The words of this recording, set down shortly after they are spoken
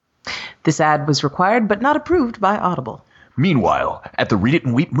This ad was required but not approved by Audible. Meanwhile, at the Read It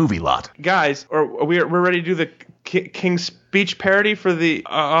and Weep movie lot. Guys, we're ready to do the King's Speech parody for the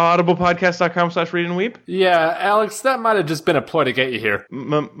audiblepodcast.com/Read and Weep? Yeah, Alex, that might have just been a ploy to get you here.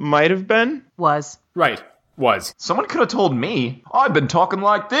 Might have been? Was. Right. Was. Someone could have told me. I've been talking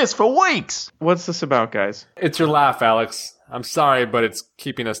like this for weeks. What's this about, guys? It's your laugh, Alex. I'm sorry, but it's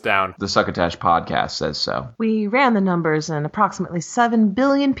keeping us down. The Succotash podcast says so. We ran the numbers, and approximately 7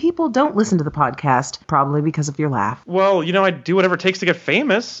 billion people don't listen to the podcast, probably because of your laugh. Well, I'd do whatever it takes to get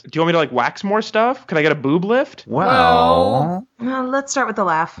famous. Do you want me to, wax more stuff? Can I get a boob lift? Well... let's start with the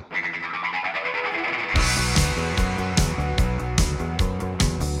laugh.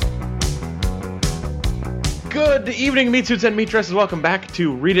 Good evening, meat suits and meat dresses. Welcome back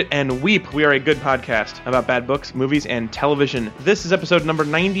to Read It and Weep. We are a good podcast about bad books, movies, and television. This is episode number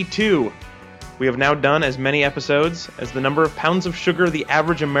 92. We have now done as many episodes as the number of pounds of sugar the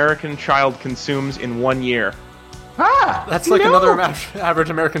average American child consumes in 1 year. That's like another average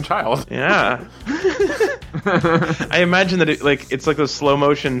American child. Yeah. I imagine that it's like those slow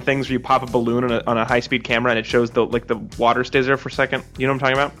motion things where you pop a balloon on a high speed camera and it shows the water stays there for a second. You know what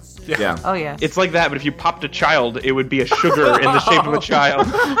I'm talking about? Yeah. Oh, yeah. It's like that, but if you popped a child, it would be a sugar in the shape of a child.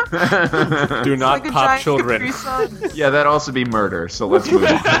 Do not pop children. Yeah, that'd also be murder, so let's move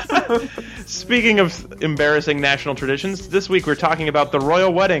on. Speaking of embarrassing national traditions, this week we're talking about the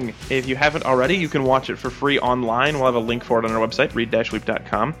royal wedding. If you haven't already, you can watch it for free online. We'll have a link for it on our website,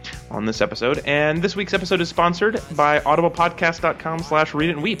 read-weep.com, on this episode. And this week's episode is sponsored by audiblepodcast.com/Read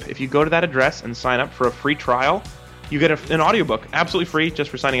It and Weep. If you go to that address and sign up for a free trial, you get an audiobook, absolutely free, just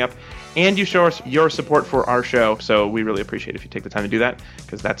for signing up, and you show us your support for our show, so we really appreciate it if you take the time to do that,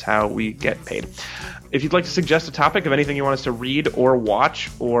 because that's how we get paid. If you'd like to suggest a topic of anything you want us to read or watch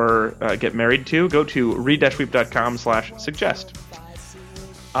or get married to, go to read-weep.com/suggest.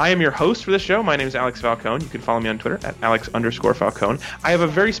 I am your host for this show. My name is Alex Falcone. You can follow me on Twitter at Alex_Falcone. I have a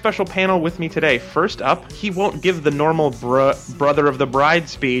very special panel with me today. First up, he won't give the normal brother of the bride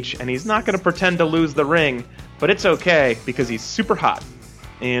speech, and he's not going to pretend to lose the ring, but it's okay because he's super hot.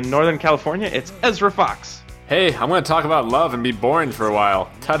 In Northern California, it's Ezra Fox. Hey, I'm going to talk about love and be boring for a while.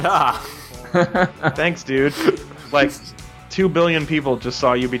 Ta-da! Thanks, dude. 2 billion people just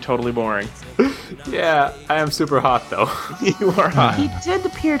saw you be totally boring. Yeah, I am super hot, though. You are hot. He did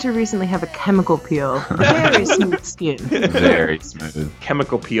appear to recently have a chemical peel. Very smooth skin. Very smooth.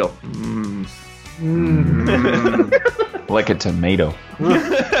 Chemical peel. Like a tomato.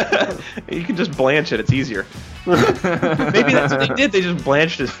 You can just blanch it. It's easier. Maybe that's what they did. They just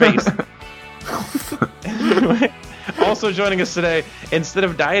blanched his face. Anyway, also joining us today, instead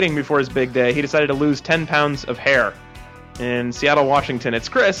of dieting before his big day, he decided to lose 10 pounds of hair. In Seattle, Washington, it's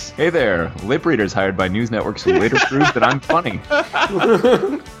Chris. Hey there. Lip readers hired by news networks who later prove that I'm funny.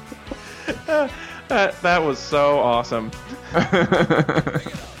 That was so awesome.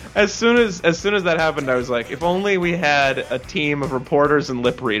 As soon as that happened, I was like, if only we had a team of reporters and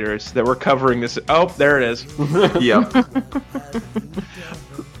lip readers that were covering this. Oh, there it is. Yep.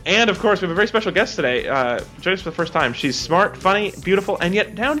 And, of course, we have a very special guest today. Joining us for the first time. She's smart, funny, beautiful, and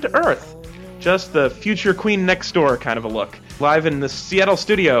yet down to earth. Just the future queen next door kind of a look. Live in the Seattle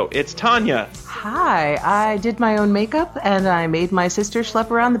studio, it's Tanya. Hi, I did my own makeup, and I made my sister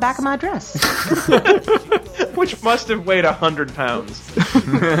schlep around the back of my dress. Which must have weighed 100 pounds.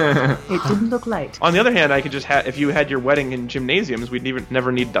 It didn't look light. On the other hand, I could just if you had your wedding in gymnasiums, we'd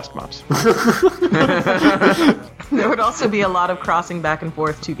never need dust mops. There would also be a lot of crossing back and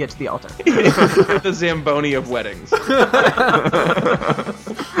forth to get to the altar. The Zamboni of weddings.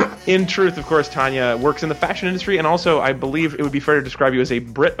 In truth, of course, Tanya works in the fashion industry, and also, I believe it would be fair to describe you as a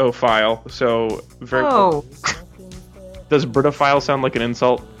Britophile, so very... Oh. Does Britophile sound like an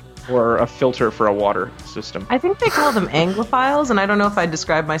insult? Or a filter for a water system? I think they call them Anglophiles, and I don't know if I'd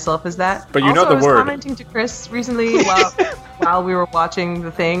describe myself as that. But you know the word. I was commenting to Chris recently while we were watching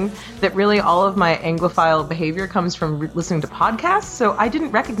the thing that really all of my Anglophile behavior comes from listening to podcasts, so I didn't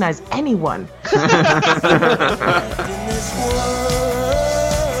recognize anyone.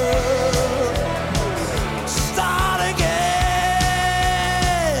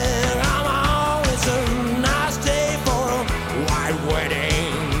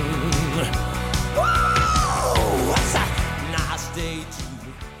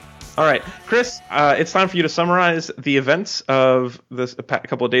 All right, Chris, it's time for you to summarize the events of this a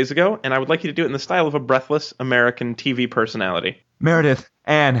couple of days ago, and I would like you to do it in the style of a breathless American TV personality. Meredith,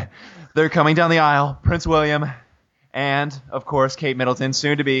 Anne, they're coming down the aisle. Prince William, and, of course, Kate Middleton,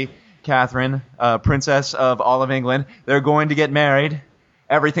 soon to be Catherine, Princess of all of England. They're going to get married.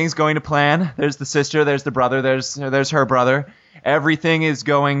 Everything's going to plan. There's the sister, there's the brother, there's her brother. everything is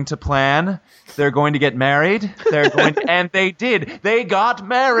going to plan. They're going to get married. And they did. They got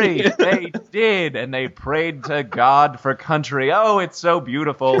married. They did. And they prayed to God for country. Oh, it's so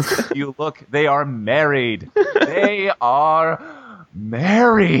beautiful. You look, they are married. They are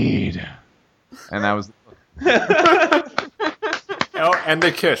married. And that was... Oh, and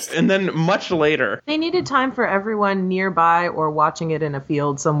they kissed. And then much later... They needed time for everyone nearby or watching it in a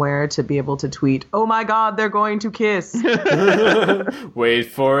field somewhere to be able to tweet, "Oh my God, they're going to kiss." Wait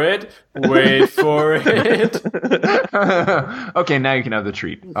for it. Wait for it. Okay, now you can have the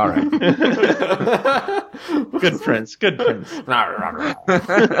treat. All right. Good prince. Good prince.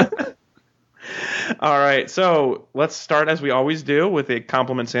 All right, so let's start as we always do with a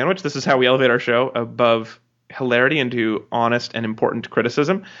compliment sandwich. This is how we elevate our show above hilarity into honest and important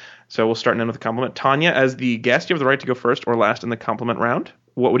criticism. So we'll start in with a compliment. Tanya, as the guest, you have the right to go first or last in the compliment round.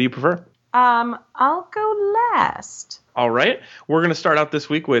 What would you prefer? I'll go last. All right, we're going to start out this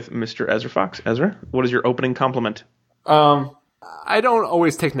week with Mr. Ezra Fox. Ezra, what is your opening compliment? I don't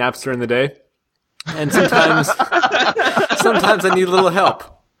always take naps during the day, and sometimes I need a little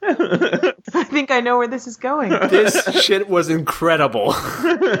help. I think I know where this is going. This shit was incredible.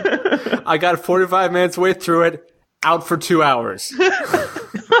 I got 45 minutes way through it, out for 2 hours.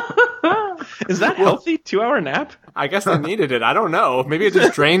 Is that healthy? 2-hour nap? I guess I needed it. I don't know. Maybe it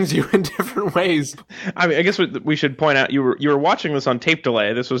just drains you in different ways. I mean, I guess we should point out you were watching this on tape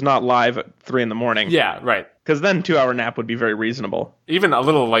delay. This was not live at 3 a.m. Yeah, right. Because then 2-hour nap would be very reasonable. Even a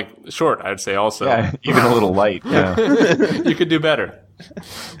little, short, I'd say also. Yeah, even a little light. Yeah. You could do better.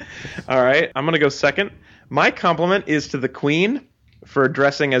 All right, I'm going to go second. My compliment is to the Queen for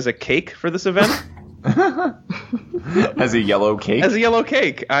dressing as a cake for this event. As a yellow cake? As a yellow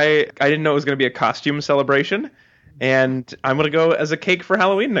cake. I didn't know it was going to be a costume celebration, and I'm going to go as a cake for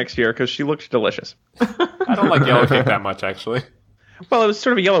Halloween next year because she looked delicious. I don't like yellow cake that much, actually. Well, it was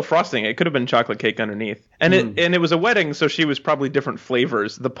sort of a yellow frosting. It could have been chocolate cake underneath. And it was a wedding, so she was probably different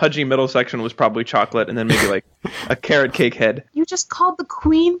flavors. The pudgy middle section was probably chocolate, and then maybe like a carrot cake head. You just called the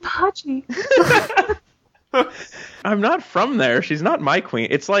Queen pudgy. I'm not from there. She's not my queen.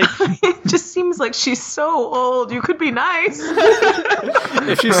 It's like... It just seems like she's so old. You could be nice.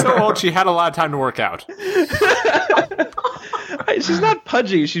 If she's so old, she had a lot of time to work out. She's not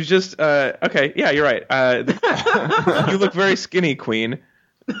pudgy. She's just... okay, yeah, you're right. You look very skinny, Queen.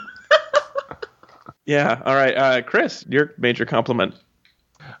 Yeah, all right. Chris, your major compliment.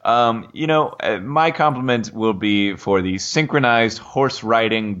 My compliment will be for the synchronized horse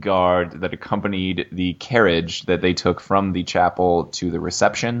riding guard that accompanied the carriage that they took from the chapel to the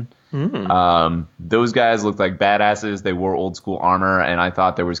reception. Those guys looked like badasses. They wore old school armor, and I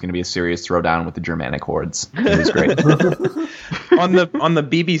thought there was going to be a serious throwdown with the Germanic hordes. It was great. On the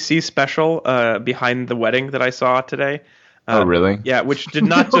BBC special behind the wedding that I saw today. Oh, really? Yeah, which did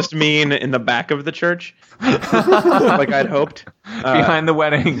not just mean in the back of the church, like I'd hoped. Behind the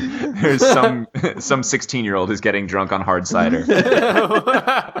wedding, there's some 16-year-old who's getting drunk on hard cider.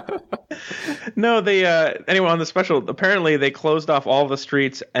 No, they anyway, on the special, apparently they closed off all the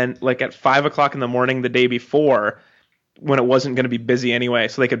streets and like at 5 o'clock in the morning the day before, when it wasn't going to be busy anyway,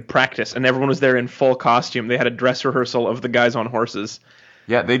 so they could practice, and everyone was there in full costume. They had a dress rehearsal of the guys on horses.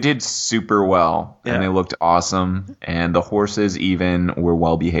 Yeah, they did super well, and they looked awesome, and the horses even were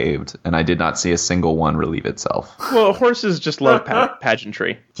well behaved, and I did not see a single one relieve itself. Well, horses just love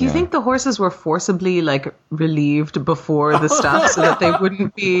pageantry. Do you think the horses were forcibly relieved before the stuff so that they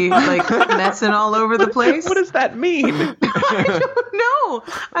wouldn't be messing all over the place? What does that mean? I don't know.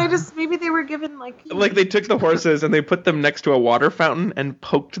 Maybe they were given like they took the horses and they put them next to a water fountain and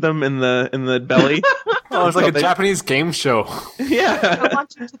poked them in the belly. Oh, it's like a Japanese game show. Yeah. I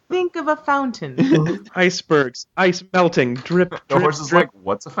want you to think of a fountain. Icebergs, ice melting, drip. The horse is like,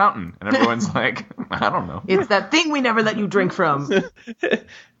 "What's a fountain?" And everyone's like, "I don't know." It's that thing we never let you drink from.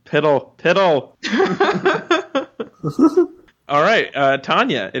 Piddle. All right,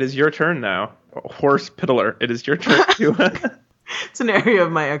 Tanya, it is your turn now. Horse piddler, it is your turn to... It's an area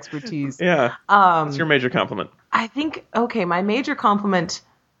of my expertise. Yeah. What's your major compliment? I think, my major compliment...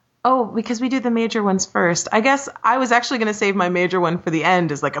 Oh, because we do the major ones first. I guess I was actually going to save my major one for the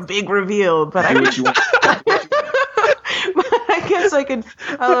end as a big reveal, but I guess I could...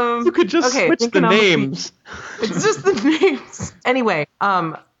 you could just switch the names. It's just the names. Anyway,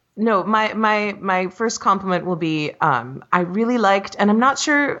 no, my first compliment will be I really liked, and I'm not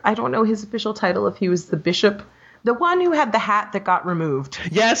sure, I don't know his official title, if he was the bishop, the one who had the hat that got removed.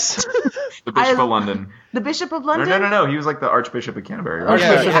 Yes. The Bishop of London. The Bishop of London? No. He was like the Archbishop of Canterbury, right?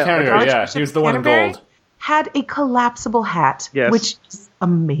 Archbishop of Canterbury, yeah. He was the one in gold. Had a collapsible hat, which is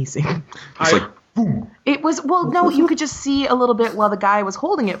amazing. It's It was, well, no, you could just see a little bit while the guy was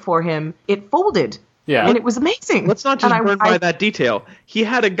holding it for him. It folded. Yeah. And it was amazing. Let's not just And burn by that detail. He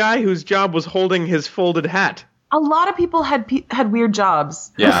had a guy whose job was holding his folded hat. A lot of people had weird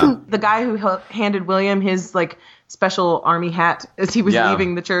jobs. Yeah. The guy who handed William his, like, special army hat as he was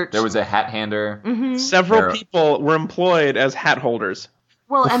leaving the church. There was a hat hander. Several people were employed as hat holders.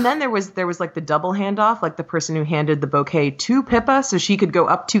 Well, and then there was like the double handoff, like the person who handed the bouquet to Pippa so she could go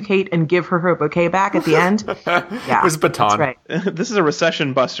up to Kate and give her bouquet back at the end. Yeah, It was a baton. That's right. This is a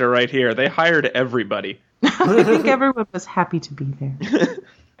recession buster right here. They hired everybody. I think everyone was happy to be there.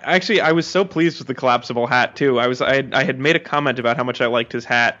 Actually, I was so pleased with the collapsible hat too. I had made a comment about how much I liked his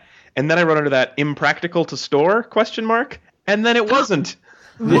hat, and then I wrote under that "impractical to store?" ? And then it wasn't.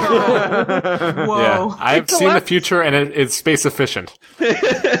 Whoa. Yeah, I've seen the future, and it's space efficient.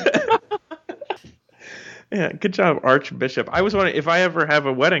 Yeah, good job, Archbishop. I was wondering if I ever have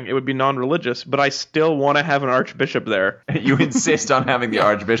a wedding, it would be non-religious, but I still want to have an Archbishop there. You insist on having the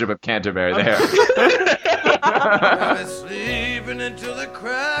Archbishop of Canterbury there. I'll be sleeping until the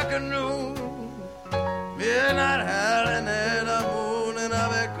crack of noon. Midnight howling in the moon, and I'll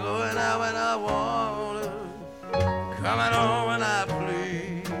be going out when I want to. Coming home when I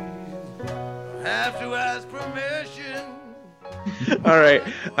please. Have to ask permission. All right.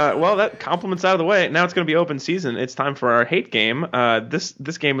 Well, that compliment's out of the way. Now it's going to be open season. It's time for our hate game. This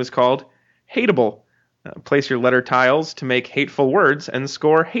game is called Hateable. Place your letter tiles to make hateful words and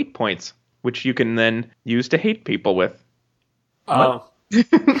score hate points, which you can then use to hate people with. I'm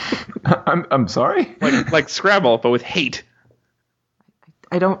sorry? Like Scrabble, but with hate.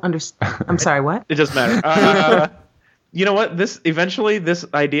 I don't understand. I'm sorry, what? It doesn't matter. You know what? This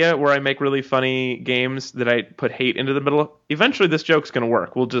idea where I make really funny games that I put hate into the middle, eventually this joke's going to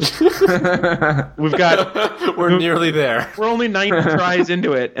work. We're nearly there. We're only 90 tries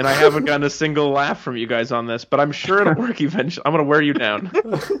into it, and I haven't gotten a single laugh from you guys on this, but I'm sure it'll work eventually. I'm going to wear you down.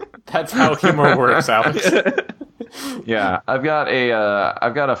 That's how humor works, Alex. Yeah, I've got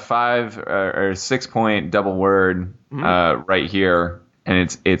a 5 or 6 point double word right here,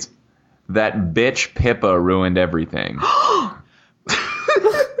 and it's that bitch Pippa ruined everything.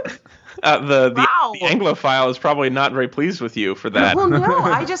 The Wow. Anglophile is probably not very pleased with you for that. Well, no,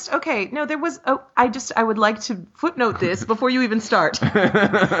 I would like to footnote this before you even start.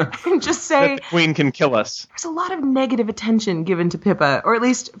 And just say The Queen can kill us. there's a lot of negative attention given to Pippa, or at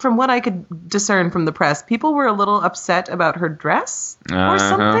least from what I could discern from the press. People were a little upset about her dress or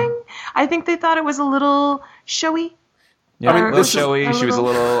something. I think they thought it was a little showy. Yeah, I mean, a little this is showy. She was a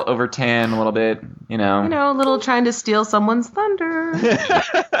little over tan, a little bit, A little trying to steal someone's thunder.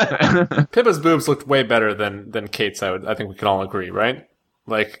 Pippa's boobs looked way better than Kate's. I think we can all agree, right?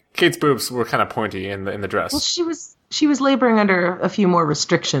 Like Kate's boobs were kind of pointy in the dress. Well, she was laboring under a few more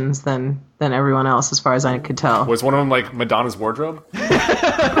restrictions than everyone else, as far as I could tell. Was one of them like Madonna's wardrobe?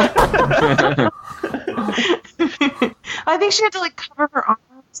 I think she had to like cover her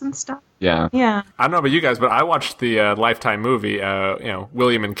arms and stuff. Yeah. Yeah. I don't know about you guys, but I watched the Lifetime movie,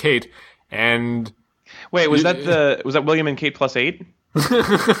 William and Kate, and Wait, was that William and Kate plus 8?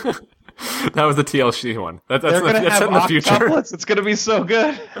 that was the TLC one. That's They're going to have in the future. octuplets. It's going to be so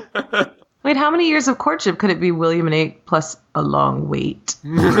good. Wait, how many years of courtship could it be William and 8 plus a long wait?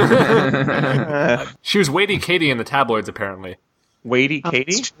 She was waiting Katie in the tabloids, apparently, Waity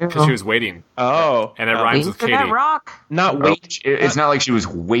Katie? because she was waiting, Oh. and it rhymes Waiting with for Katie. that rock. Not Oh, wait. it's not like she was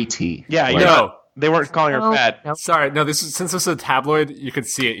weighty. Yeah, Like, you know, No. they weren't calling her No, fat. no. Sorry, no. Since this is a tabloid, you could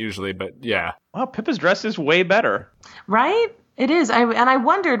see it usually, but yeah. Wow, Pippa's dress is way better. Right? It is. I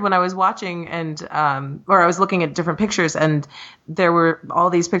wondered when I was watching or I was looking at different pictures, and there were all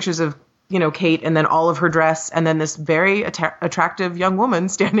these pictures of, Kate, and then all of her dress, and then this very attractive young woman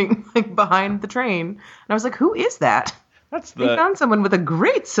standing like behind the train. And I was like, who is that? That's They found someone with a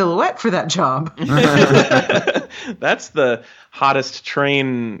great silhouette for that job. That's the hottest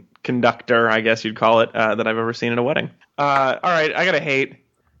train conductor, I guess you'd call it, that I've ever seen at a wedding. All right, I gotta hate.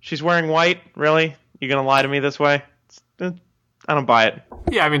 She's wearing white? Really? You gonna lie to me this way? I don't buy it.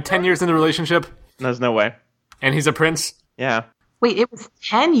 Yeah, I mean, 10 years in the relationship, There's no way. and he's a prince. Yeah. Wait, it was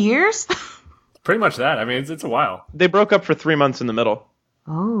 10 years? Pretty much that. I mean, it's a while. They broke up for 3 months in the middle.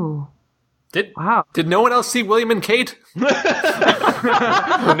 Oh, Did wow. Did no one else see William and Kate? No,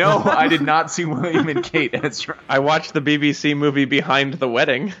 I did not see William and Kate. That's right. I watched the BBC movie Behind the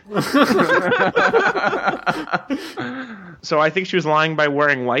Wedding. So I think she was lying by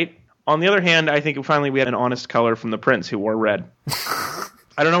wearing white. On the other hand, I think finally we had an honest color from the prince who wore red.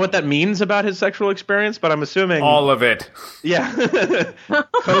 I don't know what that means about his sexual experience, but I'm assuming... All of it. Yeah.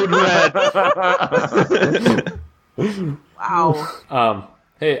 Code red. Wow.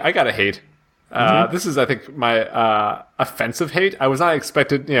 Hey, I gotta hate. This is, I think, my offensive hate. I was not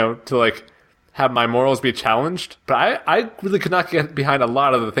expected, to like have my morals be challenged, but I really could not get behind a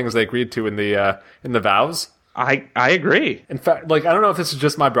lot of the things they agreed to in the vows. I agree. In fact, like, I don't know if this is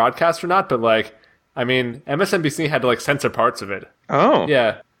just my broadcast or not, but like, I mean, MSNBC had to like censor parts of it. Oh.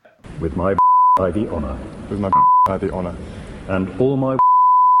 Yeah. With my I the honour. With my I the honour. And all my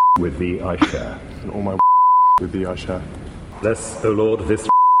with thee I share. And all my with thee I share. Bless, O Lord, this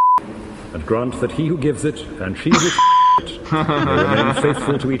and grant that he who gives it and she who it may remain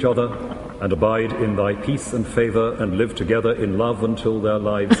faithful to each other and abide in thy peace and favour and live together in love until their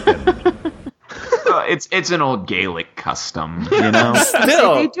lives end. It's an old Gaelic custom, you know?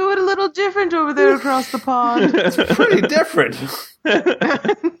 Still, They do it a little different over there across the pond. it's pretty different.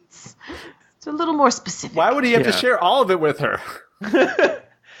 It's a little more specific. Why would he have to share all of it with her?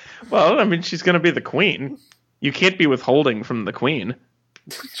 Well, I mean, she's going to be the queen. You can't be withholding from the queen.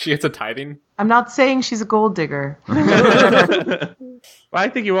 She gets a tithing. I'm not saying she's a gold digger. Well, I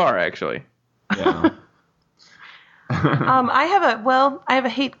think you are, actually. Yeah. I have a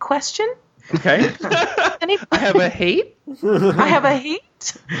hate question. Okay. I have a hate? I have a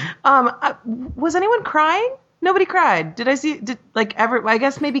hate. Was anyone crying? Nobody cried. I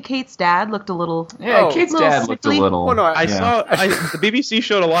guess maybe Kate's dad looked a little. Yeah, Oh, Kate's little dad looked a sickly. little. Well, no, I saw the BBC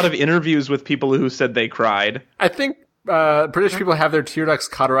showed a lot of interviews with people who said they cried. I think British people have their tear ducts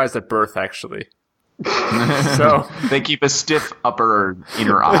cauterized at birth, actually. So They keep a stiff upper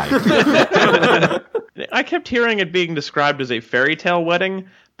inner eye. I kept hearing it being described as a fairy tale wedding,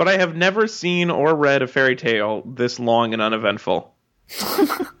 but I have never seen or read a fairy tale this long and uneventful.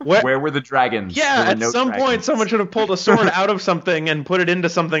 Where were the dragons? Yeah, There were at no some dragons. point someone should have pulled a sword out of something and put it into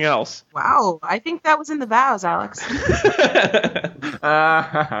something else. Wow, I think that was in the vows, Alex.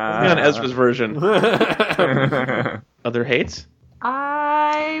 On Ezra's version. Other hates?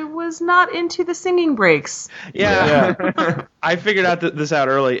 I was not into the singing breaks. Yeah. I figured out this out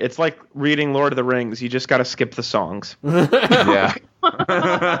early. It's like reading Lord of the Rings. You just got to skip the songs. Yeah.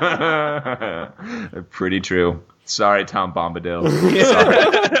 Pretty true. Sorry, Tom Bombadil.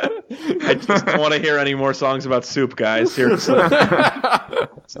 I just don't want to hear any more songs about soup, guys. Seriously.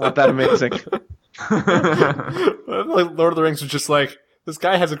 It's not that amazing. Lord of the Rings was just like, this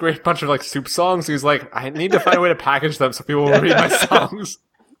guy has a great bunch of like soup songs. He's like, I need to find a way to package them so people will read my songs.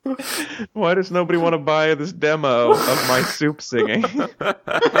 Why does nobody want to buy this demo of my soup singing? Tom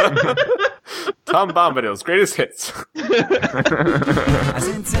Bombadil's greatest hits. I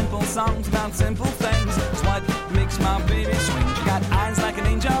sing simple songs about simple things. It's what makes my baby swing. She got eyes like an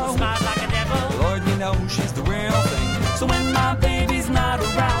angel, smiles like a devil. Lord, you know she's the real thing. So when my baby's not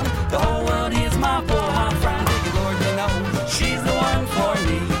around, the whole world is my poor, my friend. Lord, you know she's the one for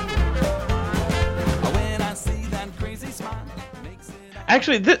me. When I see that crazy smile, it makes it.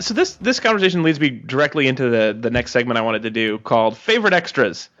 Actually, this conversation leads me directly into the next segment I wanted to do called Favorite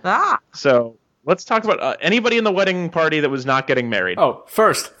Extras. Ah, So let's talk about anybody in the wedding party that was not getting married. Oh,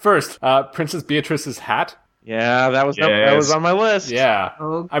 first, Princess Beatrice's hat. Yeah, that was Yes. on my list. Yeah.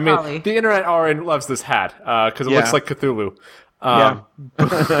 Oh, I mean, golly. the internet already loves this hat, because it Yeah. looks like Cthulhu. Yeah.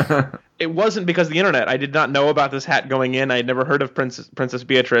 It wasn't because of the internet. I did not know about this hat going in. I had never heard of Princess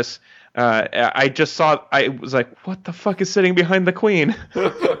Beatrice. I just saw. I was like, "What the fuck is sitting behind the queen?"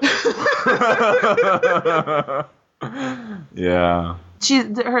 Yeah.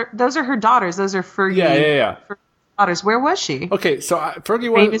 those are her daughters. Those are Fergie. Yeah. Fergie's daughters. Where was she? Okay, so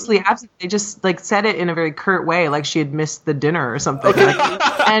Fergie was... Famously absent. They just like said it in a very curt way, like she had missed the dinner or something.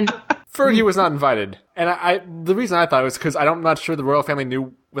 Like, and Fergie was not invited. And the reason I thought it was because I'm not sure the royal family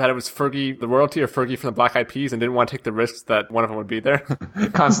knew that it was Fergie, the royalty, or Fergie from the Black Eyed Peas, and didn't want to take the risks that one of them would be there.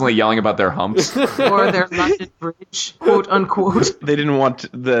 Constantly yelling about their humps. or their London Bridge, quote unquote, They didn't want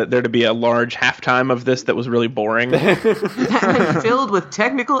there to be a large halftime of this that was really boring. filled with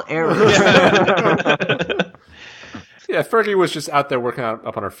technical errors. Yeah, Fergie was just out there working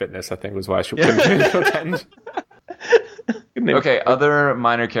up on her fitness, I think, was why she couldn't attend. Okay, other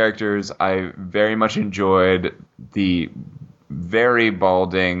minor characters. I very much enjoyed the very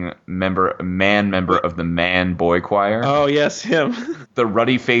balding member of the man-boy choir. Oh yes, him. The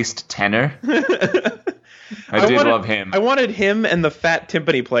ruddy-faced tenor. I did love him. I wanted him and the fat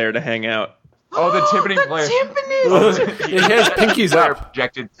timpani player to hang out. Oh, the timpani player. Timpani. He has pinkies Player up.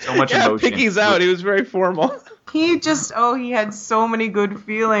 projected so much Yeah, emotion. Pinky's out. He was very formal. He had so many good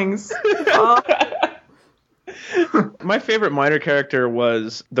feelings. Oh, My favorite minor character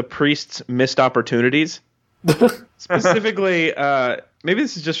was the priest's missed opportunities. Specifically, maybe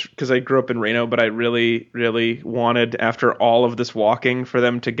this is just because I grew up in Reno, but I really, really wanted, after all of this walking, for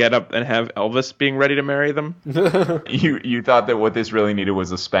them to get up and have Elvis being ready to marry them. You thought that what this really needed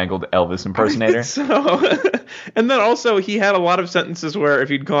was a spangled Elvis impersonator? So, and then also he had a lot of sentences where if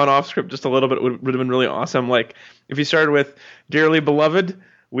he'd gone off script just a little bit, it would have been really awesome. Like if he started with, "Dearly beloved,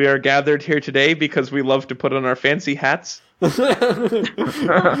 we are gathered here today because we love to put on our fancy hats." Because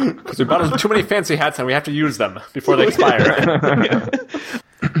we bought too many fancy hats and we have to use them before they expire.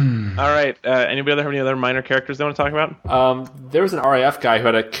 All right. Anybody have any other minor characters they want to talk about? There was an RAF guy who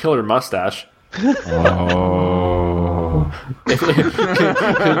had a killer mustache. Wow. Apparently,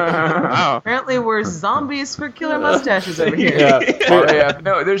 we're zombies for killer mustaches over here. RAF.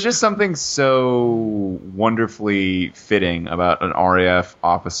 No, there's just something so wonderfully fitting about an RAF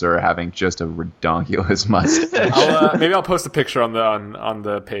officer having just a redonkulous mustache. Maybe I'll post a picture on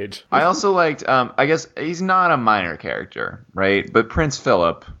the page. I also liked, I guess he's not a minor character, right? But Prince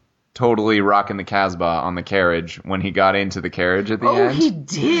Philip totally rocking the Casbah on the carriage when he got into the carriage at the end. Oh, he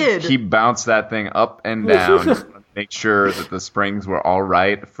did. He bounced that thing up and down to make sure that the springs were all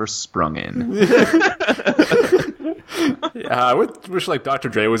right for sprungin'. Yeah, I wish like Dr.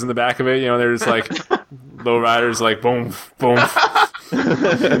 Dre was in the back of it. You know, there's like lowriders like boom, boom.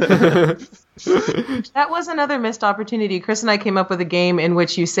 That was another missed opportunity. Chris and I came up with a game in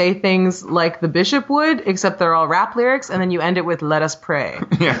which you say things like the bishop would, except they're all rap lyrics, and then you end it with "Let us pray."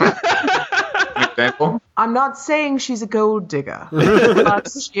 Example? I'm not saying she's a gold digger, but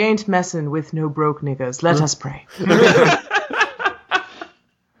she ain't messing with no broke niggas. Let us pray.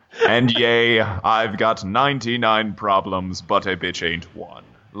 And yea, I've got 99 problems, but a bitch ain't one.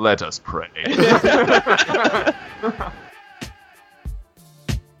 Let us pray.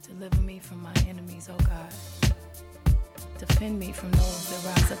 Deliver me from my enemies, oh God. Defend me from those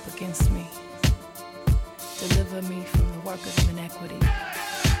that rise up against me. Deliver me from the workers of inequity.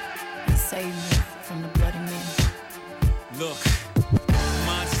 And save me from the bloody men. Look,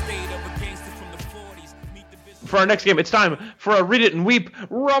 mind stayed up against it from the 40s. Meet the business. For our next game, it's time for a Read It and Weep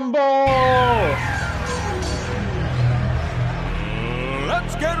Rumble!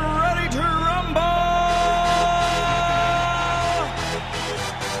 Let's get ready to rumble!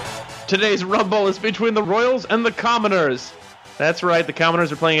 Today's Rumble is between the Royals and the Commoners. That's right, the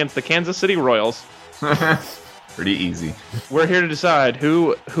Commoners are playing against the Kansas City Royals. Pretty easy. We're here to decide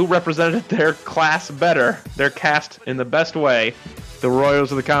who represented their class better, their caste in the best way, the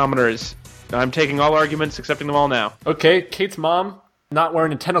Royals or the Commoners. I'm taking all arguments, accepting them all now. Okay, Kate's mom not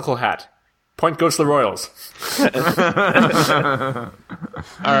wearing a tentacle hat. Point goes to the Royals.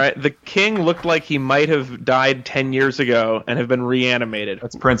 All right, the king looked like he might have died 10 years ago and have been reanimated.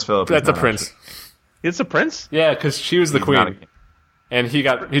 That's Prince Philip. That's a prince. It's a prince? Yeah, because she was the He's not a queen, king. and he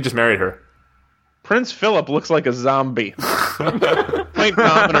just married her. Prince Philip looks like a zombie. Point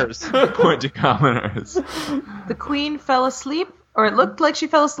Commoners. Point to commoners. The queen fell asleep, or it looked like she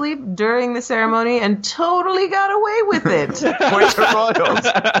fell asleep during the ceremony and totally got away with it. Point to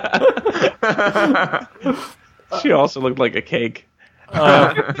royals. She also looked like a cake.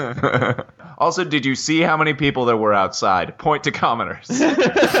 Also, did you see how many people there were outside? Point to commoners.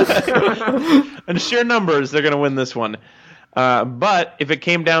 In sheer numbers, they're going to win this one. But if it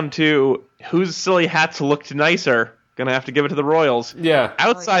came down to whose silly hats looked nicer, gonna have to give it to the Royals. Yeah.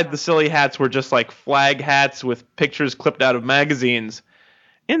 Outside, the silly hats were just like flag hats with pictures clipped out of magazines.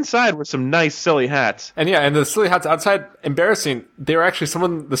 Inside were some nice silly hats. And yeah, and the silly hats outside, embarrassing, they were actually some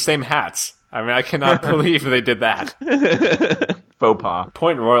of the same hats. I mean, I cannot believe they did that. Faux pas.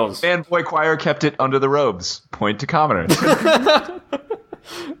 Point Royals. Fanboy choir kept it under the robes. Point to commoners.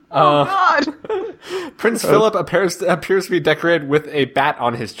 Oh, God. Prince Philip appears to be decorated with a bat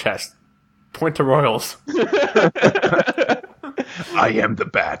on his chest. Point to Royals. I am the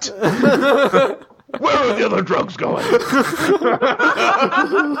bat. Where are the other drugs going?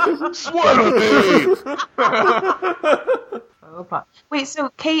 Swallow me! Wait, so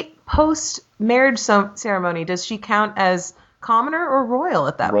Kate, post-marriage ceremony, does she count as commoner or royal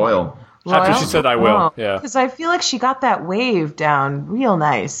at that Royal. point? After she said, I will. Yeah. Because I feel like she got that wave down real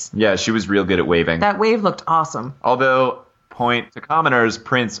nice. Yeah, she was real good at waving. That wave looked awesome. Although, point to commoners,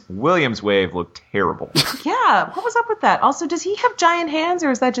 Prince William's wave looked terrible. Yeah, what was up with that? Also, does he have giant hands, or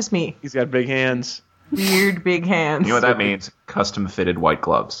is that just me? He's got big hands. Weird big hands. You know what that means? Custom-fitted white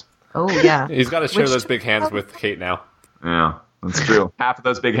gloves. Oh, yeah. He's got to share those big hands with Kate now. Yeah, that's true. Half of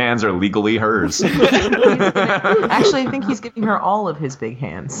those big hands are legally hers. Actually, I think he's giving her all of his big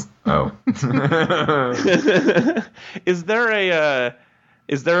hands. Oh. Is there a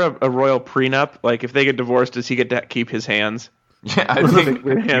royal prenup? Like, if they get divorced, does he get to keep his hands? Yeah, I think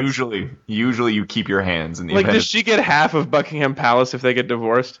usually you keep your hands in the Like, event. does she get half of Buckingham Palace if they get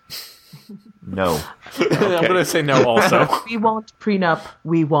divorced? No. I'm going to say no also. We want prenup.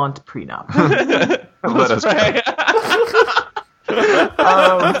 We want prenup. Let us Right. Now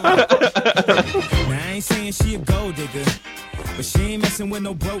I ain't saying she a gold digger, but she ain't messing with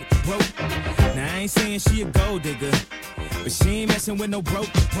no broke. Now I ain't saying she a gold digger, but she ain't messing with no broke.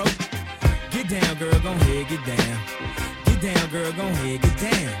 Get down, girl, gon' ahead, get down. Get down, girl, gon' ahead, get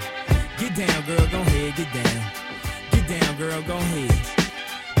down. Get down, girl, gon' ahead, get down. Get down, girl, gon' ahead.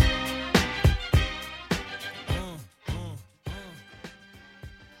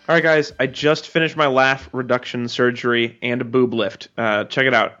 All right, guys, I just finished my laugh reduction surgery and a boob lift. Check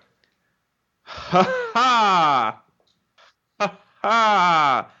it out. Ha ha! Ha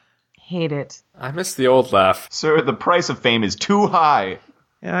ha! Hate it. I miss the old laugh. Sir, the price of fame is too high.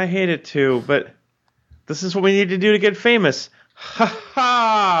 Yeah, I hate it too, but this is what we need to do to get famous. Ha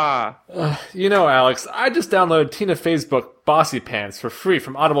ha! You know, Alex, I just downloaded Tina Fey's book, Bossy Pants, for free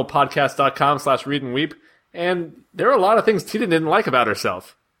from audiblepodcast.com/readandweep, and there are a lot of things Tina didn't like about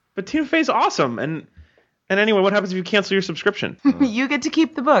herself. But Tina Fey's awesome, and anyway, what happens if you cancel your subscription? You get to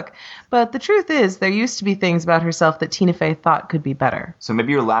keep the book. But the truth is, there used to be things about herself that Tina Fey thought could be better. So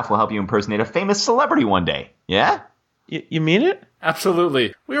maybe your laugh will help you impersonate a famous celebrity one day. Yeah? You mean it?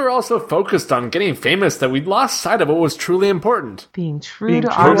 Absolutely. We were all so focused on getting famous that we lost sight of what was truly important. Being true Being to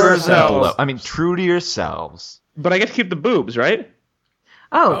true to ourselves. ourselves. I mean, true to yourselves. But I get to keep the boobs, right?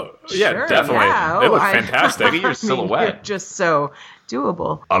 Oh, yeah, sure, definitely. yeah. They look I- fantastic. Look at your silhouette. You're just so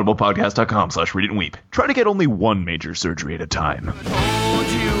doable. audiblepodcast.com/readandweep. Try to get only one major surgery at a time. Hold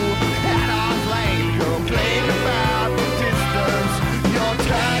you at arm's length, complain about the distance. Your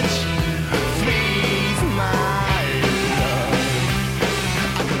touch frees my love.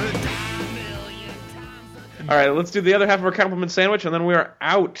 I could die a million times. All right, let's do the other half of our compliment sandwich, and then we are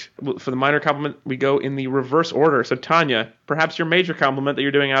out. For the minor compliment, we go in the reverse order. So, Tanya, perhaps your major compliment that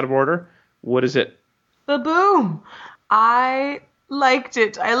you're doing out of order, what is it? The boom. I liked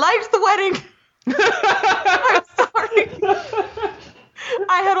it. I liked the wedding. I'm sorry.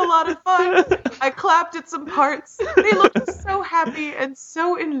 I had a lot of fun. I clapped at some parts. They looked so happy and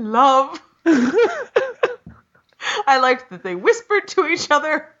so in love. I liked that they whispered to each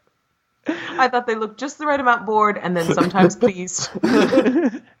other. I thought they looked just the right amount bored and then sometimes pleased.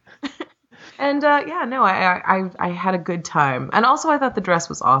 And I had a good time. And also I thought the dress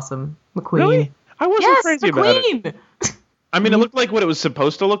was awesome. McQueen. Really? I wasn't Yes, crazy about it. McQueen. I mean, it looked like what it was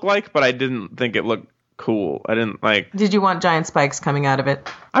supposed to look like, but I didn't think it looked cool. I didn't like... Did you want giant spikes coming out of it?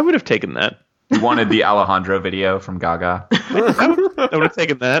 I would have taken that. You wanted the Alejandro video from Gaga. I would have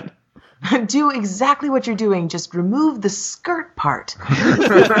taken that. Do exactly what you're doing. Just remove the skirt part.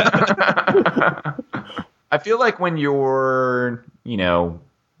 I feel like when you're,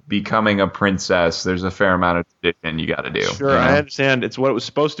 becoming a princess, there's a fair amount of tradition you got to do. Sure, I understand. It's what it was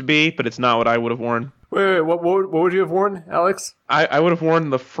supposed to be, but it's not what I would have worn. Wait, what would you have worn, Alex? I would have worn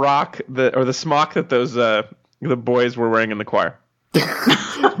the frock or the smock that those the boys were wearing in the choir.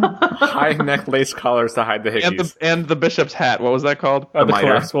 High neck lace collars to hide the hickeys. And the bishop's hat. What was that called? The mitre.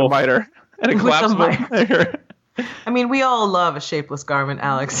 collapsible. The mitre. And a With the collapsible mitre. I mean, we all love a shapeless garment,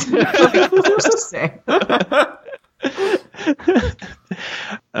 Alex. Just to say.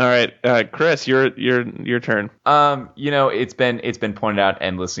 All right, Chris, your turn. It's been pointed out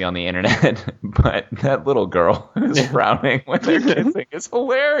endlessly on the internet, but that little girl who's frowning when they're kissing is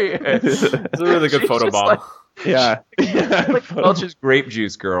hilarious. It's a really good photo bomb. Yeah. Like Welch's grape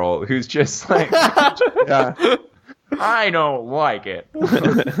juice girl, who's just like, Yeah. I don't like it.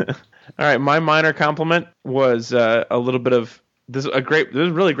 All right, my minor compliment was a little bit of this was a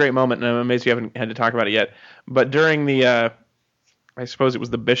really great moment, and I'm amazed you haven't had to talk about it yet. But during the, I suppose it was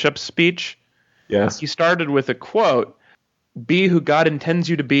the bishop's speech. Yes. He started with a quote: "Be who God intends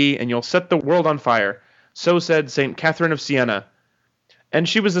you to be, and you'll set the world on fire." So said Saint Catherine of Siena, and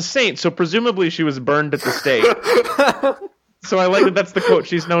she was a saint, so presumably she was burned at the stake. So I like that that's the quote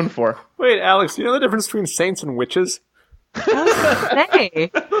she's known for. Wait, Alex, you know the difference between saints and witches? Hey.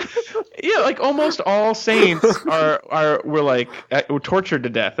 Yeah, like almost all saints were tortured to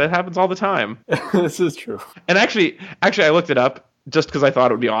death. That happens all the time. This is true. And actually, I looked it up just because I thought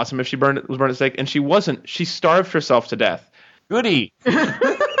it would be awesome if she was burned at stake, and she wasn't. She starved herself to death. Goody.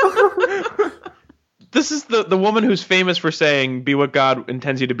 This is the woman who's famous for saying, "Be what God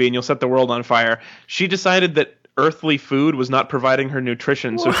intends you to be, and you'll set the world on fire." She decided that earthly food was not providing her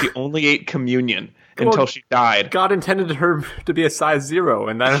nutrition, so she only ate communion. until she died. God intended her to be a size 0,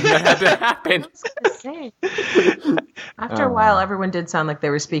 and that had to happen. After a while, everyone did sound like they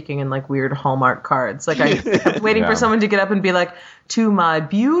were speaking in like weird Hallmark cards. Like I kept waiting for someone to get up and be like, "To my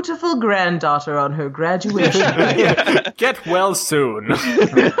beautiful granddaughter on her graduation." Get well soon.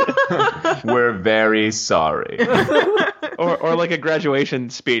 We're very sorry. Or like a graduation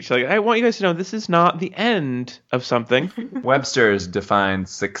speech. Like, I want you guys to know this is not the end of something. Webster's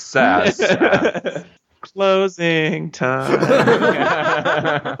defines success as closing time.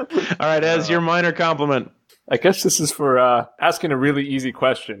 All right, Ez, your minor compliment. I guess this is for asking a really easy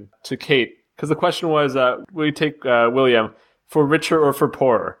question to Kate. Because the question was, will you take William for richer or for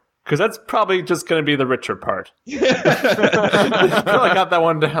poorer? Because that's probably just going to be the richer part. I feel like I got that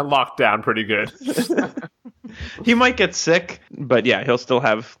one locked down pretty good. He might get sick, but yeah, he'll still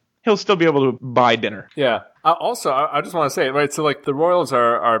be able to buy dinner. Yeah. Also, I just want to say, right, so like the royals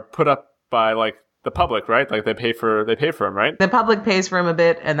are put up by like the public, right? Like they pay for him, right? The public pays for him a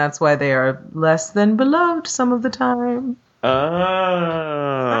bit, and that's why they are less than beloved some of the time. So,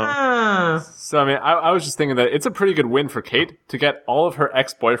 I mean, I was just thinking that it's a pretty good win for Kate to get all of her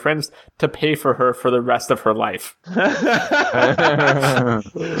ex-boyfriends to pay for her for the rest of her life. Oh,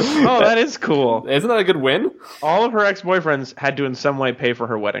 that is cool. Isn't that a good win? All of her ex-boyfriends had to in some way pay for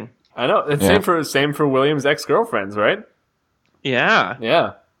her wedding. I know. It's same for William's ex-girlfriends, right? Yeah.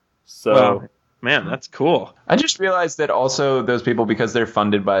 Yeah. So... Well, man, that's cool. I just realized that also those people, because they're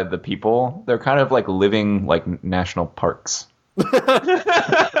funded by the people, they're kind of like living like national parks.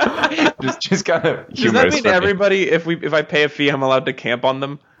 just kind of humorous. Does that mean everybody, if I pay a fee, I'm allowed to camp on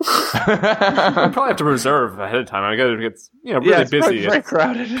them? I probably have to reserve ahead of time. I guess it gets really busy. Very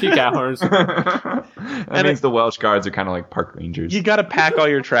crowded. Peak hours. That means the Welsh Guards are kind of like park rangers. You got to pack all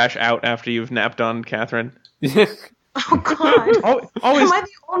your trash out after you've napped on Catherine. Oh, God. Always. Am I the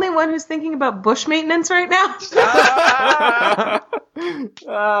only one who's thinking about bush maintenance right now?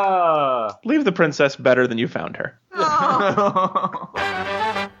 Leave the princess better than you found her. Oh.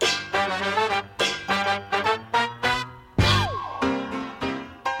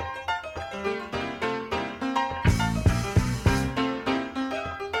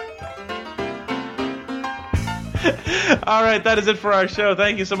 All right, that is it for our show.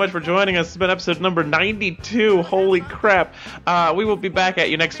 Thank you so much for joining us. It's been episode number 92. Holy crap. We will be back at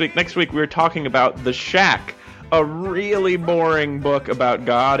you next week. Next week, we're talking about The Shack, a really boring book about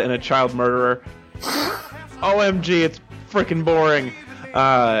God and a child murderer. OMG, it's freaking boring.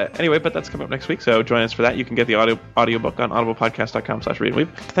 Anyway, but that's coming up next week, so join us for that. You can get the audiobook on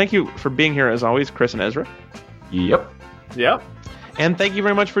audiblepodcast.com/RiaW. Thank you for being here, as always, Chris and Ezra. Yep. And thank you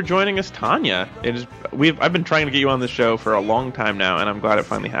very much for joining us, Tanya. I've been trying to get you on this show for a long time now, and I'm glad it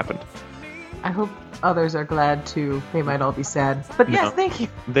finally happened. I hope others are glad too. They might all be sad, but yes, thank you.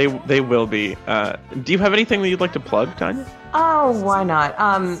 They will be. Do you have anything that you'd like to plug, Tanya? Oh, why not?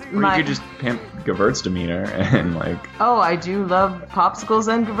 Or you could just pimp Gewürztraminer and like. Oh, I do love popsicles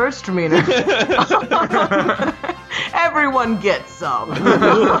and Gewürztraminer. Everyone gets some.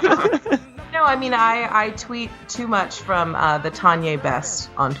 No, I mean, I tweet too much from the Tanya Best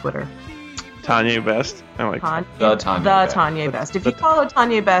on Twitter. Tanya Best? I like the Tanya Tanya Best. If you follow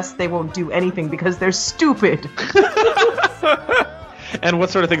Tanya Best, they won't do anything because they're stupid. And what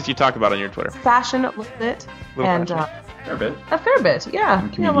sort of things do you talk about on your Twitter? Fashion a little bit. Fair bit. A fair bit, yeah.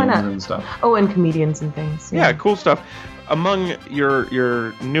 And Yeah, why not? And stuff. Oh, and comedians and things. Yeah, cool stuff. Among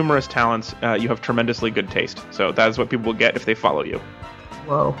your numerous talents, you have tremendously good taste. So that is what people will get if they follow you.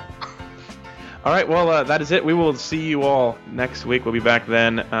 Whoa. All right, well, that is it. We will see you all next week. We'll be back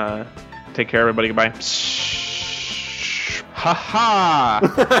then. Take care, everybody. Goodbye. Ha ha!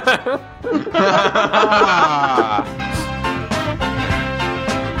 Ha ha!